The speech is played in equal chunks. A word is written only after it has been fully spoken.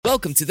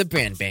Welcome to the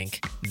Brand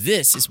Bank.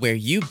 This is where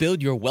you build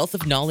your wealth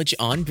of knowledge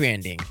on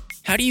branding.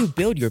 How do you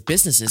build your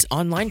business's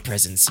online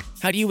presence?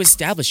 How do you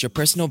establish your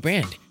personal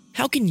brand?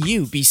 How can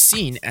you be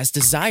seen as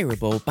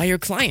desirable by your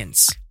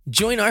clients?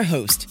 Join our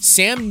host,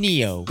 Sam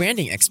Neo,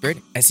 branding expert,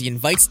 as he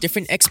invites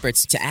different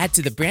experts to add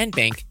to the Brand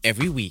Bank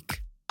every week.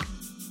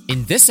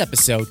 In this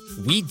episode,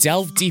 we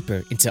delve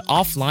deeper into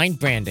offline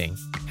branding.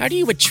 How do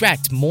you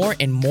attract more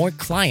and more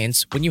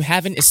clients when you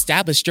haven't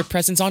established your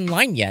presence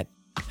online yet?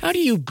 How do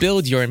you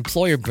build your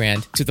employer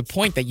brand to the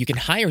point that you can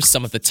hire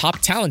some of the top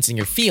talents in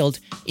your field,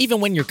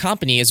 even when your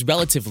company is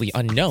relatively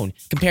unknown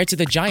compared to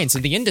the giants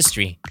in the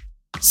industry?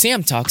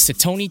 Sam talks to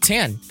Tony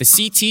Tan, the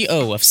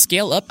CTO of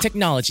Scale Up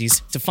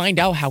Technologies, to find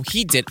out how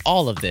he did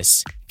all of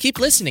this. Keep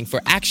listening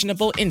for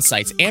actionable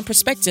insights and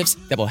perspectives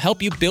that will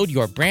help you build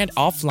your brand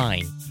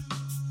offline.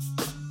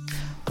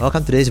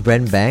 Welcome to today's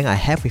Brand Bang. I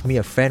have with me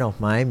a friend of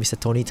mine, Mr.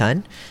 Tony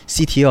Tan,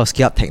 CTO of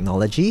Scale Up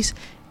Technologies.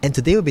 And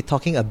today we'll be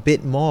talking a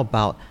bit more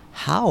about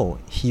how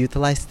he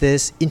utilized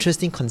this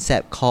interesting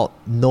concept called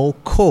no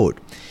code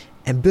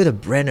and build a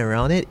brand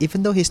around it,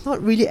 even though he's not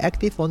really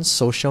active on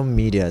social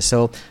media.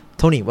 So,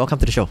 Tony, welcome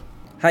to the show.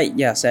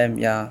 Hi, Sam.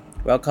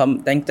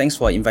 Welcome. Thanks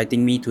for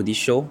inviting me to this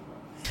show. All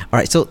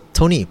right, so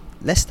Tony,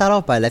 let's start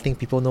off by letting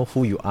people know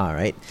who you are,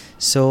 right?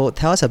 So,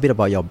 tell us a bit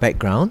about your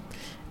background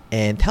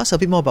and tell us a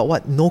bit more about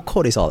what no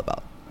code is all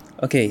about.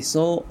 Okay,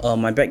 so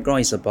my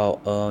background is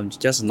about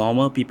just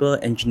normal people,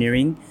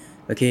 engineering.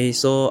 Okay,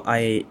 so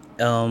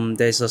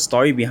there's a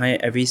story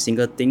behind every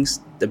single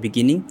thing's the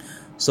beginning.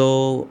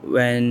 So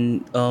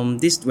when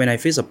I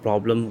faced a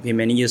problem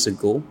many years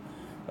ago,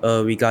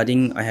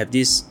 regarding I have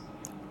this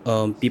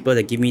people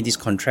that give me this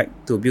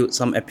contract to build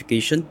some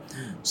application.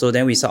 So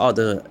then we sort out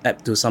the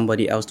app to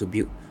somebody else to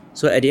build.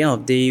 So at the end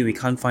of the day, we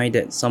can't find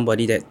that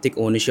somebody that take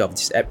ownership of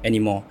this app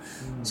anymore.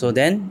 So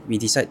then we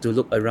decide to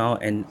look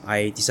around and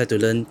I decide to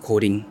learn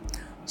coding.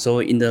 So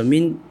in the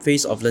main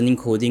phase of learning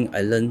coding,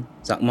 I learned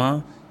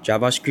Xamarin,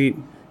 JavaScript,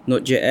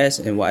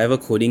 Node.js, and whatever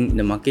coding in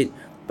the market.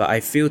 But I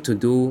failed to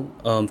do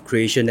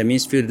creation. That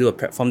means failed to do a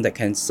platform that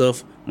can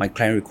serve my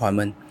client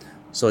requirement.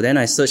 So then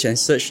I searched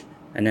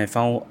and I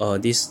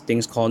found these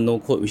things called no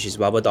code, which is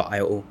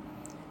Bubble.io.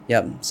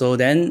 Yeah. So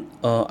then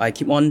I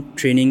keep on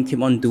training,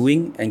 keep on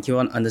doing, and keep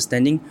on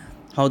understanding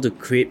how to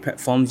create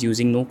platforms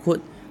using no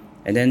code.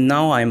 And then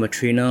now I'm a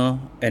trainer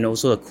and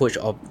also a coach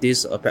of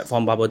this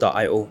platform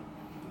Bubble.io.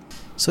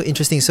 So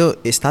interesting. So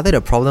it started a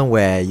problem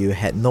where you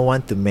had no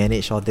one to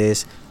manage all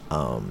this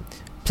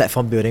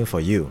platform building for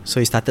you.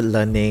 So you started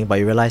learning, but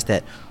you realized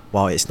that,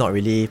 wow, it's not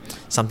really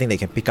something that you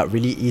can pick up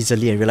really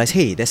easily, and realize,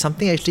 hey, there's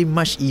something actually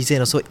much easier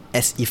and also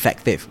as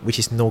effective, which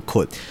is no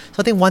code. So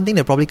I think one thing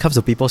that probably comes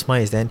to people's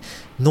mind is then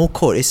no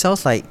code. It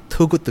sounds like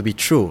too good to be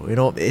true.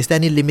 Is there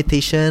any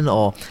limitation,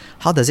 or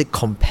how does it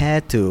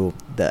compare to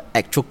the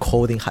actual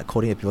coding, hard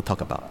coding that people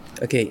talk about?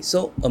 Okay,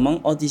 so among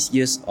all these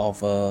years of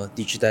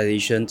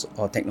digitalization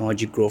or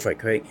technology growth,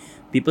 right,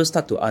 people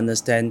start to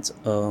understand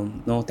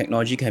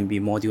technology can be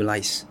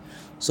modularized.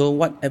 So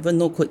whatever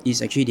no code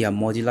is, actually they are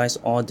modularized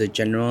all the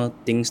general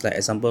things, like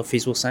example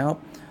Facebook sign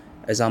up,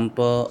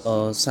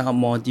 example sign up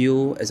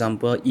module,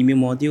 example email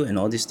module, and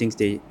all these things.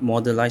 They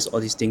modelize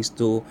all these things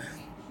to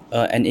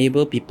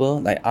enable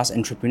people like us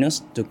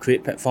entrepreneurs to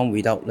create platform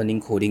without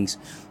learning codings.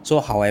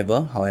 So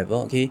however,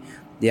 okay,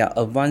 there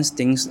are advanced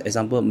things,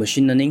 example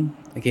machine learning,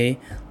 okay,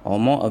 or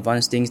more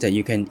advanced things that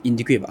you can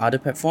integrate with other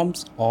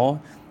platforms,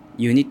 or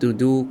you need to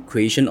do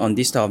creation on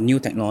this type of new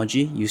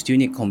technology, you still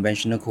need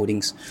conventional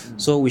codings.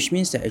 So which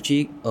means that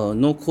actually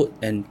no code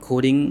and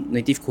coding,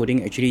 native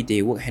coding, actually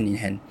they work hand in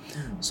hand.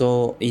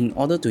 So in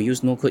order to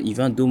use no code, if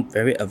you want to do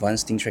very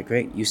advanced things,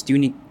 right, you still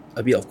need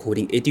a bit of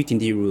coding,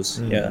 80-20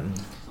 rules. Yeah.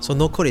 So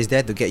no code is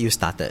there to get you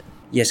started.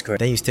 Yes, correct.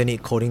 Then you still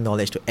need coding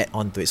knowledge to add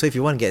on to it. So if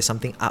you want to get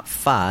something up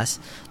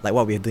fast, like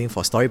what we're doing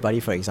for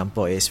StoryBuddy, for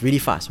example, it's really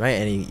fast, right?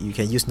 And you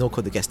can use no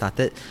code to get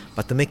started.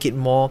 But to make it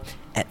more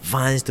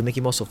advanced, to make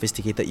it more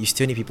sophisticated, you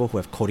still need people who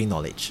have coding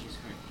knowledge.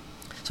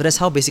 So that's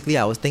how basically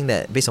I was thinking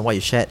that based on what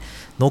you shared,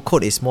 no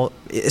code is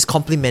it's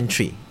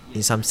complementary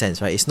in some sense,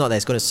 right? It's not that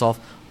it's going to solve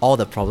all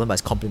the problem, but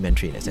it's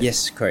complementary in a sense.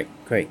 Yes, correct.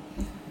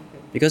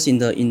 Because in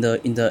the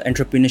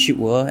entrepreneurship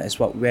world, as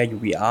where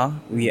we are,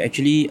 we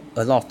actually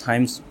a lot of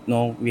times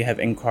we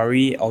have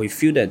inquiry, or we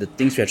feel that the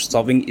things we are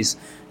solving is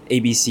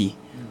ABC.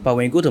 But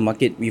when you go to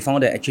market, we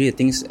found that actually the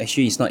things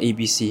actually is not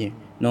ABC.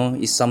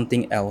 It's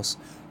something else.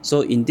 So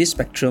in this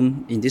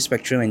spectrum and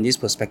this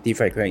perspective,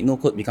 right, no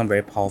code become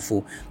very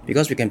powerful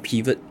because we can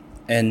pivot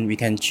and we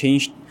can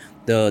change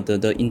the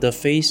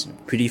interface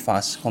pretty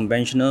fast,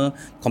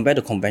 compared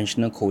to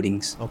conventional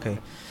codings. Okay,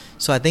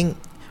 so I think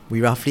we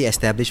roughly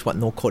established what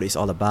no code is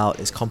all about.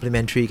 It's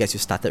complementary, gets you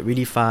started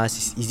really fast,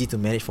 it's easy to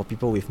manage for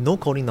people with no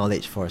coding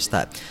knowledge for a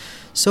start.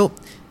 So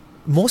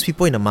most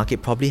people in the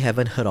market probably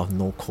haven't heard of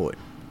no code.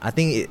 I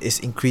think it's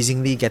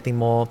increasingly getting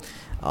more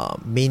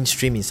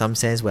mainstream in some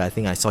sense, where I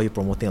think I saw you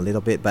promoting a little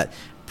bit. But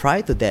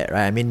prior to that,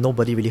 right, I mean,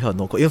 nobody really heard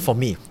no code. Even for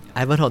me, I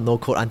haven't heard no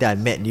code until I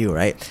met you,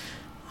 right?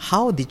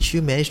 How did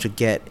you manage to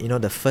get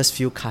the first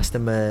few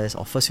customers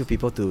or first few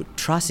people to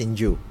trust in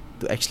you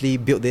to actually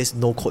build this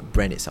no-code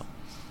brand itself?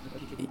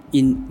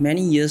 In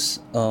many years,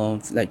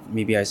 like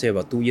maybe I say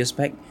about 2 years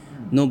back,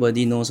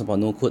 nobody knows about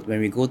no code.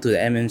 When we go to the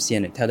MMC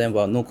and I tell them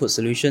about no code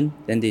solution,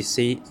 then they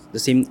say the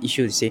same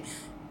issue. They say,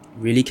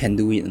 really can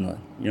do it or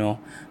not,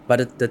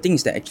 But the thing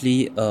is that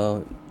actually,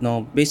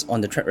 based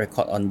on the track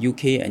record on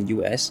UK and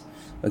US,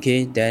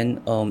 okay,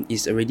 then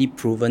it's already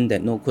proven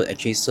that no code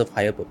actually serve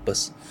higher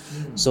purpose.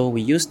 So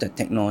we use the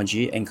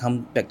technology and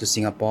come back to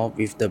Singapore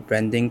with the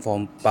branding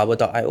from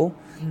Bubble.io.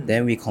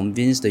 Then we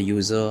convince the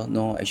user,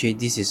 no, actually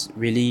this is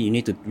really, you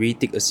need to really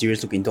take a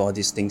serious look into all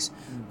these things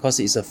because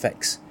it's a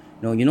facts.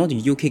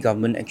 The UK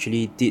government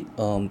actually did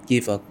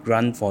give a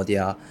grant for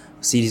their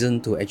citizen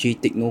to actually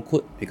take no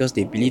code because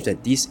they believe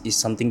that this is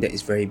something that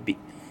is very big.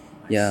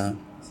 Yeah.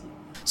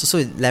 So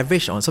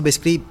leverage on, so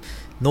basically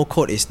no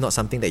code is not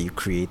something that you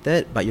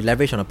created, but you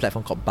leverage on a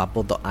platform called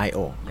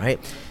Bubble.io, right?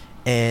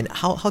 And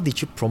how did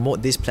you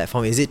promote this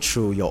platform? Is it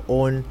through your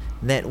own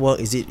network?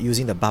 Is it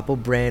using the Bubble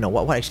brand, or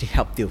what actually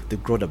helped you to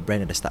grow the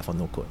brand at the start for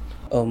no code?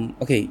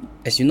 Okay,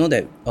 as you know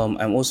that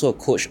I'm also a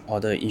coach or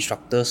the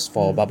instructors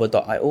for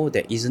Bubble.io.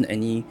 There isn't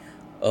any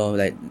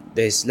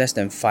there's less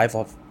than 5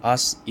 of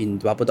us in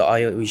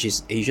Bubble.io, which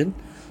is Asian.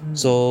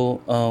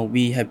 So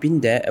we have been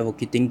there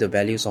advocating the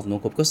values of no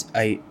code because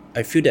I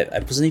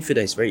personally feel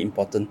that it's very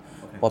important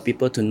for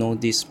people to know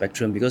this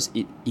spectrum because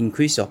it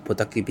increases your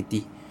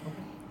productivity.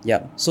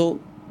 Yeah.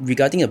 So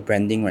regarding the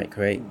branding, right?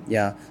 Correct.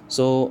 Yeah.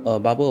 So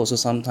Bubble also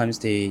sometimes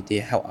they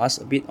help us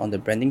a bit on the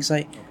branding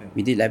side.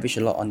 We did leverage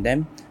a lot on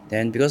them.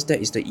 Then because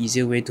that is the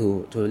easier way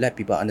to let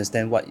people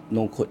understand what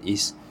no code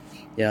is.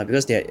 Yeah,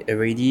 because there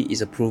already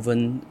is a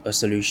proven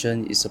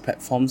solution. It's a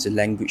platform, it's a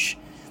language.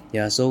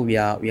 Yeah, so we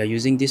are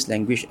using this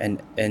language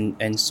and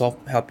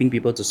helping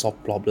people to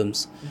solve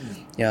problems.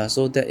 Yeah,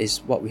 so that is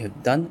what we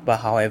have done.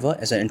 But however,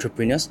 as an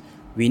entrepreneurs,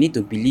 we need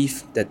to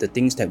believe that the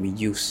things that we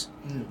use.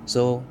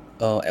 So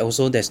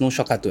also there's no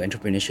shortcut to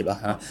entrepreneurship.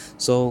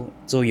 So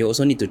you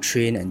also need to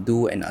train and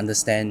do and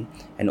understand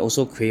and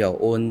also create your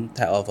own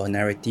type of a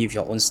narrative,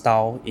 your own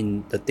style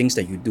in the things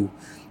that you do.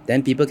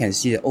 Then people can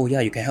see that, oh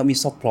yeah, you can help me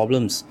solve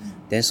problems.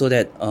 Then so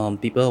that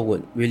people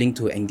would willing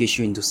to engage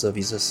you into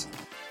services.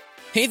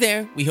 Hey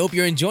there, we hope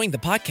you're enjoying the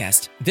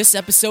podcast. This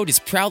episode is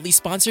proudly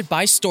sponsored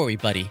by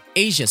StoryBuddy,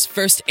 Asia's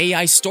first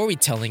AI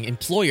storytelling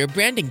employer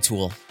branding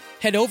tool.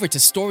 Head over to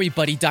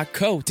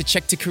storybuddy.co to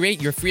check to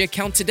create your free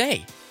account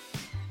today.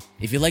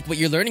 If you like what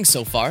you're learning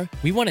so far,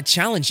 we want to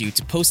challenge you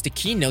to post the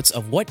keynotes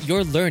of what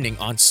you're learning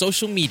on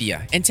social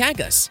media and tag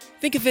us.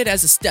 Think of it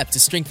as a step to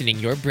strengthening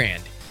your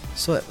brand.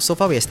 So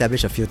far we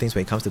established a few things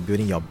when it comes to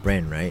building your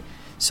brand, right?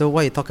 So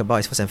what you talk about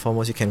is first and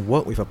foremost, you can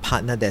work with a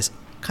partner that's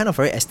kind of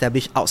very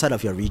established outside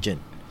of your region.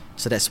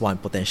 So that's one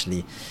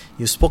potentially.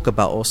 You spoke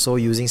about also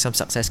using some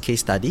success case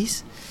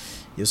studies.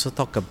 You also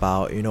talk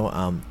about,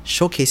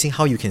 showcasing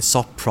how you can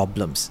solve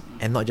problems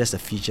and not just the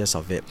features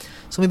of it.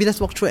 So maybe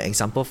let's walk through an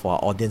example for our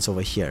audience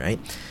over here, right?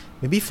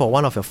 Maybe for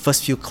one of your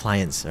first few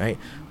clients, right?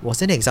 Was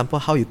there an example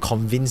how you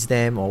convinced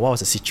them, or what was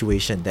the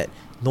situation that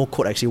no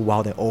code actually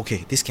wowed them?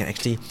 Okay, this can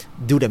actually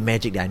do the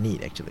magic that I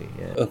need actually.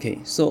 Yeah. Okay,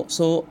 so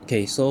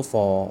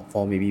for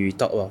maybe we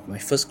talk about my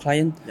first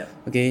client. Yeah.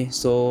 Okay,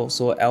 so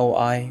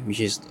LOI, which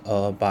is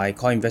by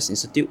Core Invest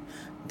Institute,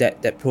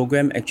 that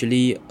program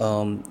actually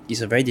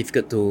is a very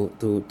difficult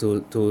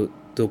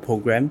to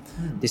program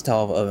this type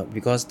of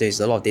because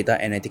there's a lot of data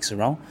analytics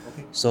around.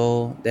 Okay.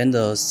 So then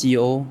the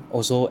CEO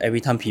also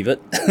every time pivot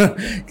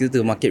due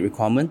to market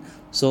requirement.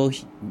 So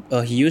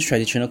he used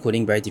traditional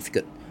coding, very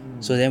difficult.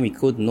 So then we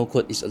code no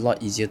code is a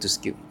lot easier to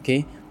scale.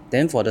 Okay.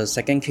 Then for the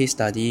second case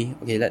study,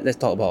 okay, let's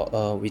talk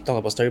about we talk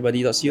about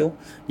storybuddy.co.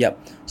 Yeah.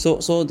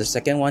 So the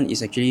second one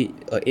is actually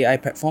a AI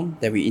platform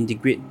that we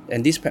integrate,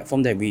 and this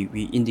platform that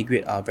we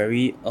integrate are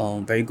very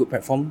good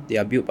platform. They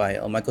are built by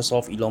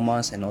Microsoft, Elon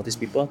Musk, and all these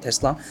people,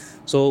 Tesla.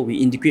 So we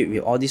integrate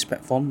with all these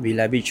platform. We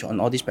leverage on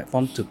all these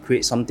platforms to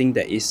create something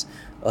that is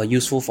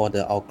useful for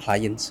our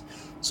clients.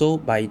 So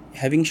by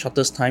having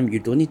shortest time, you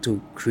don't need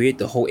to create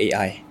the whole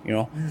AI.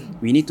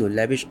 We need to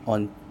leverage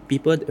on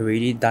people that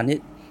already done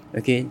it.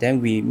 Okay,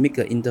 then we make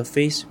an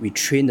interface, we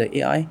train the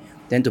AI,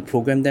 then to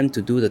program them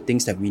to do the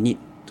things that we need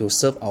to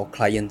serve our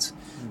clients.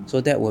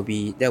 So that will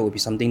be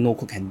something no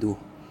code can do.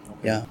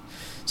 Okay. Yeah.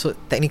 So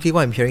technically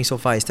what I'm hearing so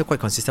far is still quite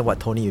consistent what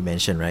Tony you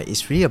mentioned, right?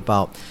 It's really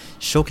about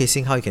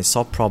showcasing how you can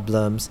solve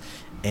problems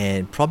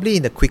and probably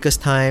in the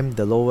quickest time,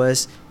 the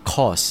lowest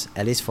cost,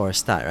 at least for a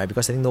start, right?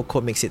 Because I think no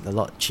code makes it a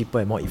lot cheaper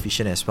and more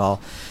efficient as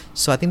well.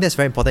 So I think that's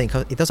very important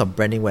in terms of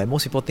branding, where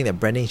most people think that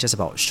branding is just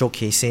about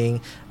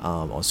showcasing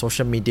on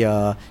social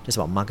media, just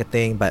about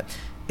marketing, but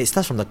it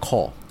starts from the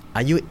core.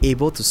 Are you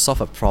able to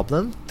solve a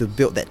problem to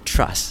build that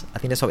trust? I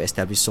think that's what we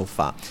established so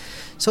far.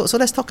 So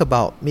let's talk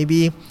about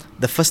maybe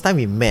the first time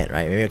we met,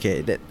 right? Maybe,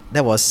 okay,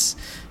 that was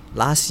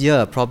last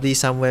year, probably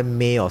somewhere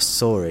May or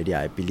so already,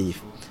 I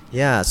believe.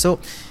 Yeah, so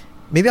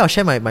maybe I'll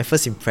share my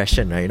first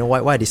impression, right?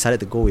 Why I decided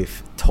to go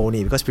with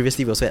Tony, because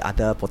previously we also had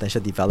other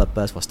potential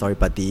developers for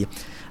StoryBuddy.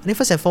 I think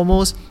first and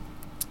foremost,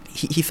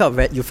 you felt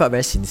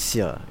very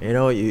sincere.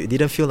 You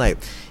didn't feel like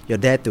you're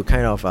there to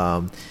kind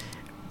of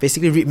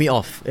basically read me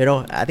off.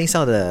 I think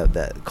some of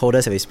the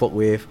coders that we spoke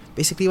with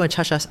basically want to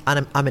charge us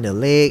arm and a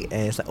leg,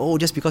 and it's like, oh,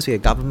 just because we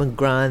have government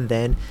grant,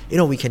 then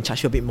we can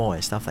charge you a bit more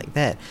and stuff like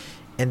that.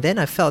 And then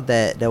I felt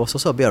that there was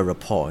also a bit of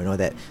rapport,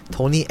 that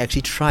Tony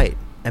actually tried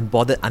and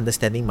bothered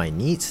understanding my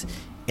needs,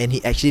 and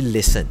he actually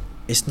listened.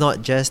 It's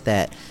not just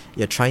that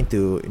you're trying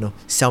to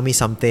sell me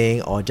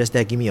something or just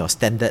there give me your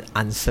standard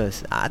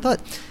answers. I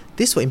thought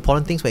these were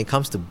important things when it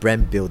comes to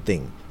brand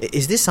building.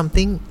 Is this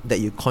something that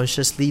you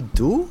consciously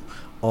do,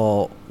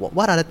 or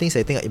what other things that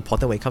you think are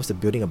important when it comes to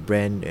building a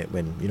brand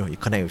when you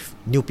connect with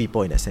new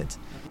people in that sense?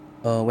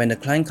 When the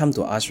client comes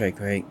to us, right,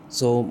 correct?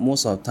 So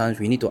most of the times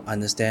we need to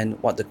understand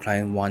what the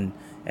client want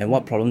and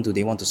what problem do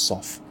they want to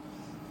solve.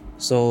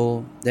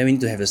 So then we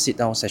need to have a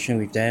sit-down session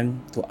with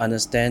them to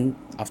understand.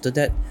 After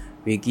that,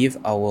 we give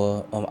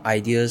our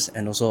ideas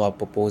and also our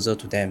proposal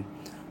to them.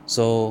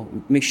 So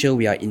make sure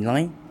we are in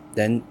line.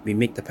 Then we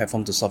make the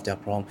platform to solve their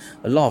problem.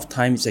 A lot of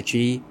times,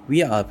 actually,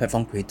 we are a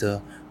platform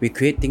creator. We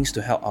create things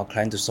to help our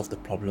client to solve the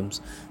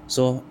problems.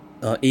 So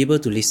able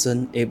to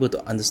listen, able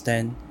to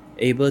understand,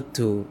 able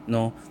to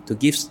to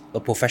give a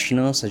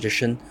professional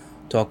suggestion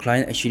to our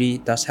client actually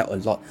does help a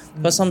lot.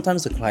 But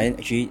sometimes the client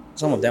actually,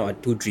 some of them are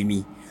too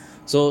dreamy.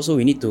 So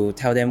we need to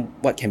tell them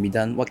what can be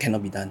done, what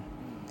cannot be done.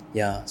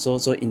 Yeah. So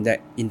in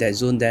that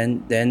zone,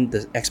 then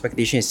the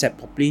expectation is set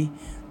properly.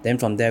 Then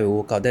from there we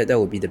work out. That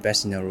will be the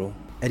best scenario.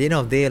 At the end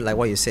of the day, like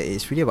what you said,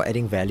 it's really about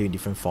adding value in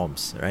different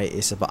forms, right?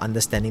 It's about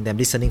understanding them,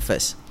 listening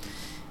first,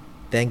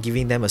 then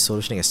giving them a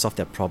solution that can solve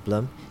their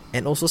problem,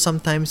 and also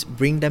sometimes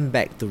bring them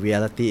back to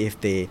reality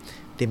if they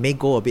may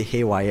go a bit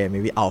haywire and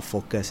maybe out of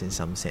focus in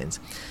some sense.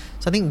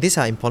 So I think these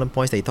are important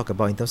points that you talk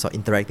about in terms of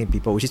interacting with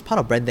people, which is part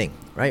of branding,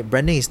 right?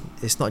 Branding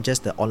is not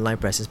just the online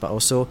presence, but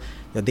also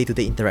your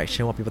day-to-day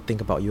interaction, what people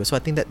think about you. So I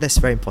think that's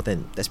very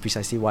important. That's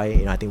precisely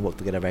why I think work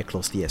together very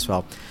closely as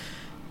well.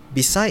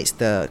 Besides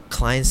the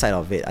client side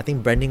of it, I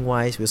think branding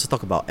wise, we also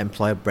talk about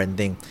employer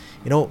branding.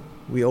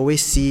 We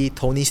always see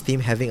Tony's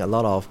team having a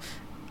lot of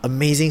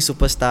amazing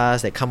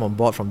superstars that come on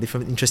board from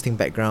different interesting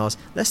backgrounds.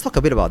 Let's talk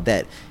a bit about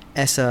that.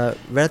 As a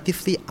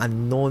relatively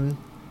unknown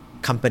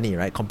company,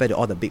 right, compared to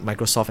all the big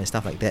Microsoft and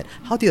stuff like that,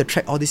 how do you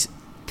attract all this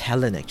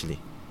talent actually?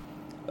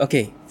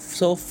 Okay,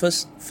 so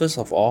first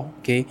of all,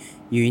 okay,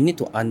 you need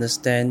to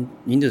understand,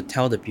 you need to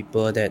tell the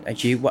people that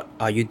actually what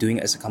are you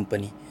doing as a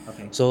company.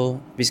 Okay.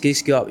 So basically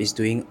Skill Up is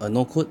doing a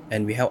no-code,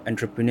 and we help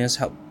entrepreneurs,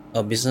 help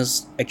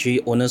business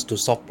actually owners to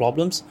solve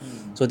problems.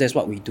 So that's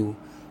what we do.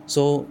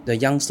 So the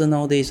youngsters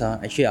nowadays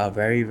actually are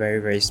very, very,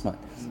 very smart.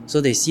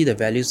 So they see the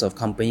values of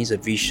companies, the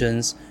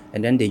visions,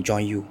 and then they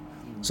join you.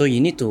 So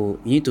you need to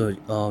be the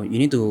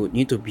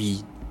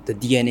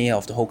DNA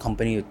of the whole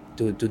company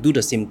to do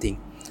the same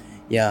thing.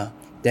 Yeah.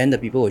 Then the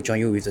people will join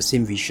you with the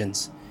same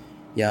visions.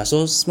 Yeah.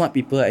 So smart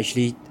people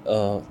actually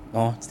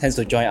tends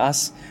to join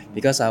us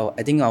because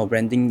I think our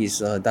branding is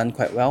done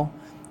quite well.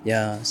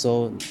 Yeah.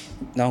 So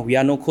now we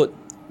are no code.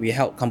 We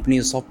help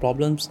companies solve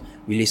problems.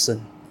 We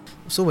listen.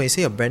 So when you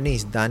say your branding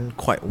is done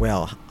quite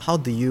well, how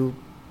do you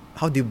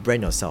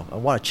brand yourself?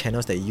 And what are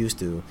channels that you use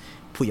to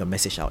put your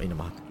message out in the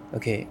market?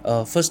 Okay.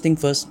 First thing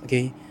first.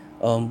 Okay.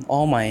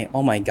 All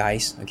my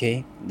guys.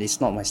 Okay.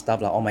 It's not my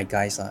staff. All my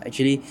guys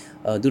actually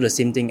do the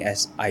same thing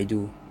as I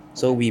do.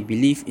 So we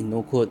believe in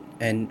no code,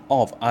 and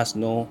all of us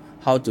know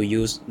how to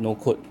use no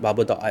code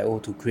Bubble.io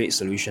to create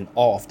solution.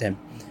 All of them.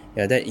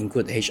 Yeah, that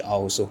includes HR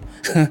also.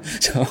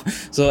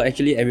 so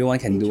actually everyone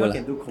can do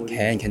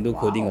coding. Can do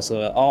coding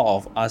also. All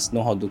of us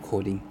know how to do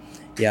coding.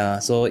 Yeah,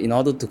 so in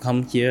order to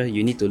come here,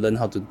 you need to learn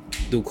how to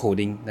do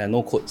coding.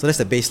 No code. So that's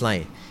the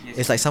baseline. Yes.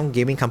 It's like some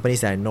gaming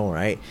companies that I know,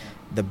 right?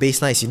 The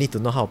baseline is you need to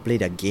know how to play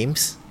their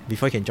games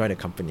before you can join the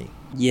company.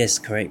 Yes,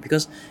 correct.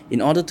 Because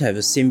in order to have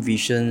the same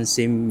vision,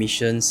 same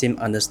mission, same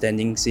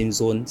understanding, same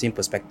zone, same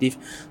perspective,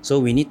 so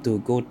we need to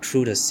go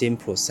through the same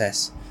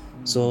process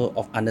so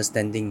of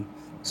understanding.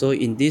 So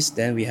in this,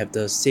 then we have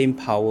the same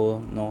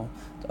power,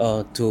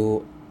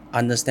 to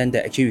understand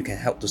that actually we can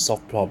help to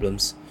solve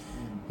problems.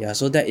 Yeah,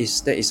 so that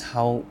is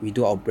how we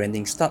do our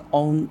branding.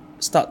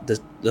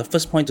 The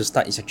first point to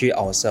start is actually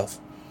ourselves.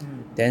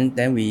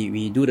 Then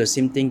we do the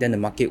same thing. Then the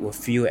market will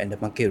feel and the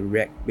market will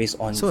react based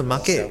on. So the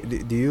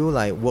market, do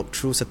you work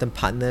through certain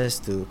partners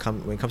to come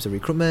when it comes to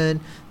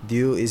recruitment?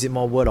 Is it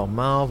more word of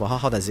mouth, or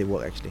how does it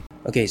work actually?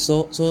 Okay,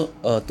 so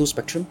two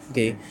spectrum.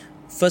 Okay.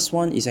 First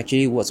one is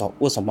actually words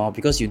of mouth,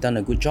 because you've done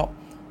a good job,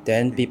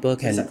 then people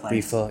can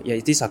refer. Yeah,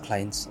 these are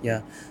clients.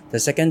 Yeah. The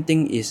second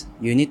thing is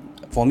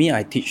for me,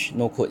 I teach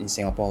no code in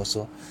Singapore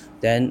also.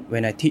 Then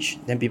when I teach,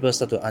 then people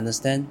start to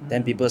understand,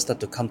 then people start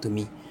to come to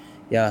me.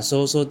 Yeah,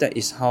 so that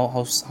is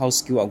how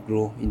Skill Up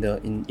grow in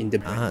the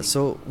brand.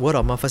 So word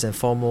of mouth first and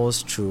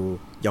foremost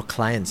through your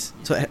clients.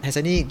 So has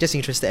any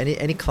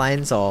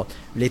clients or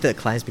related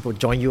clients, people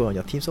join you on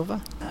your team so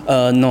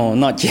far? No,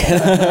 not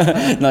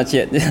yet. Not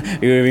yet.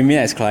 We will remain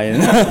as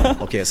clients.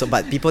 Okay, so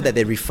but people that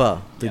they refer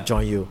to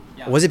join you.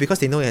 Was it because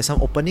they know you have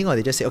some opening, or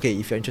they just say, okay,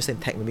 if you're interested in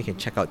tech, maybe you can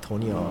check out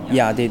Tony? Or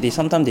Yeah, they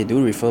sometimes they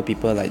do refer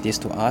people like this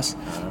to us.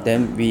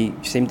 Then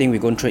same thing, we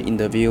go through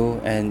interview,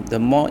 and the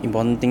more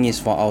important thing is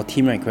for our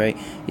team, right? Correct.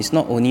 It's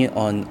not only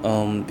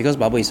on because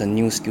barber is a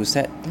new skill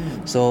set,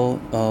 so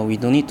we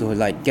don't need to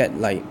get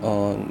like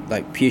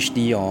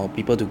PhD or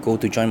people to go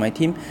to join my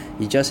team.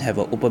 You just have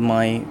an open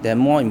mind. The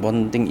more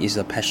important thing is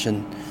a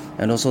passion,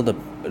 and also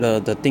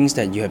the things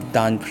that you have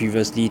done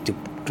previously to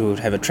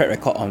have a track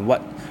record on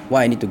what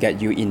I need to get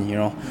you in,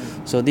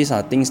 So these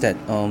are things that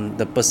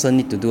the person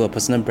need to do a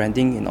personal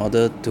branding in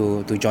order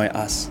to join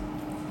us.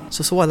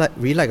 So what I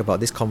really like about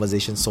this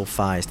conversation so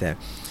far is that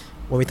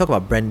when we talk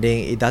about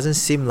branding, it doesn't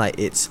seem like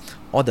it's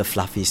all the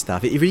fluffy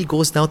stuff. It really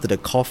goes down to the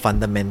core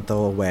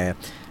fundamental where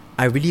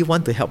I really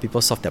want to help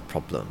people solve their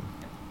problem.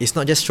 It's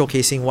not just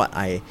showcasing what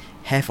I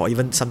have or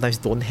even sometimes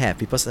don't have.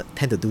 People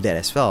tend to do that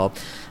as well.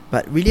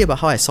 But really about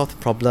how I solve the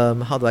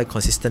problem, how do I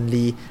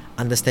consistently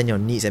understand your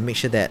needs and make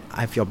sure that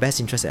I have your best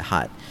interest at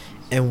heart.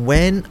 And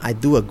when I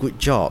do a good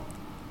job,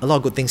 a lot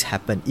of good things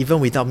happen,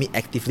 even without me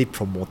actively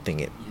promoting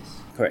it.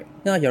 Yes. Correct.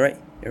 No, you're right.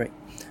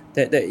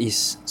 That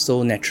is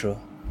so natural.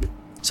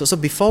 So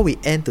before we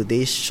end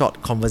today's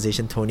short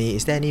conversation, Tony,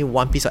 is there any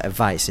one piece of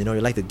advice you'd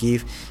like to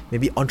give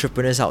maybe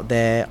entrepreneurs out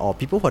there or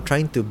people who are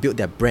trying to build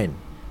their brand?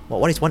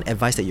 What is one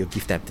advice that you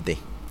give them today?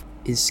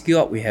 In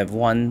Skill Up, we have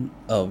one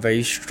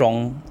very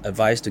strong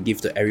advice to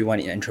give to everyone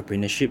in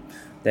entrepreneurship.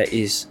 That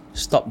is,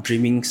 stop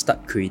dreaming,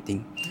 start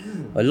creating.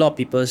 A lot of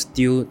people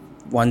still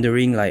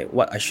wondering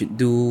what I should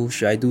do.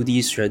 Should I do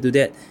this? Should I do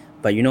that?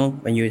 But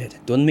when you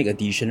don't make a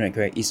decision, right?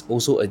 Correct? It's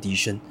also a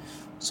decision.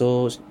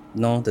 So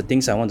the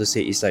things I want to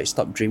say is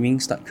stop dreaming,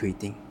 start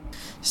creating.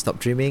 Stop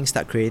dreaming,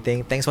 start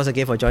creating. Thanks once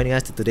again for joining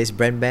us to today's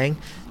Brand Bang.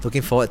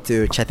 Looking forward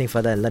to chatting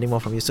further and learning more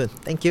from you soon.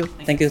 Thank you.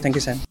 Thank you,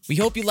 Sam. We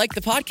hope you liked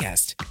the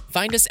podcast.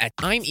 Find us at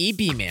I'm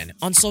EBman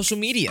on social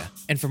media.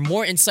 And for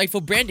more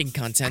insightful branding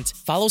content,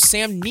 follow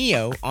Sam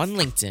Neo on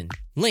LinkedIn.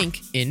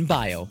 Link in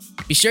bio.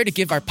 Be sure to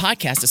give our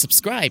podcast a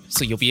subscribe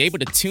so you'll be able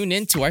to tune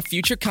in to our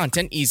future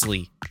content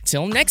easily.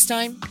 Till next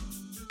time.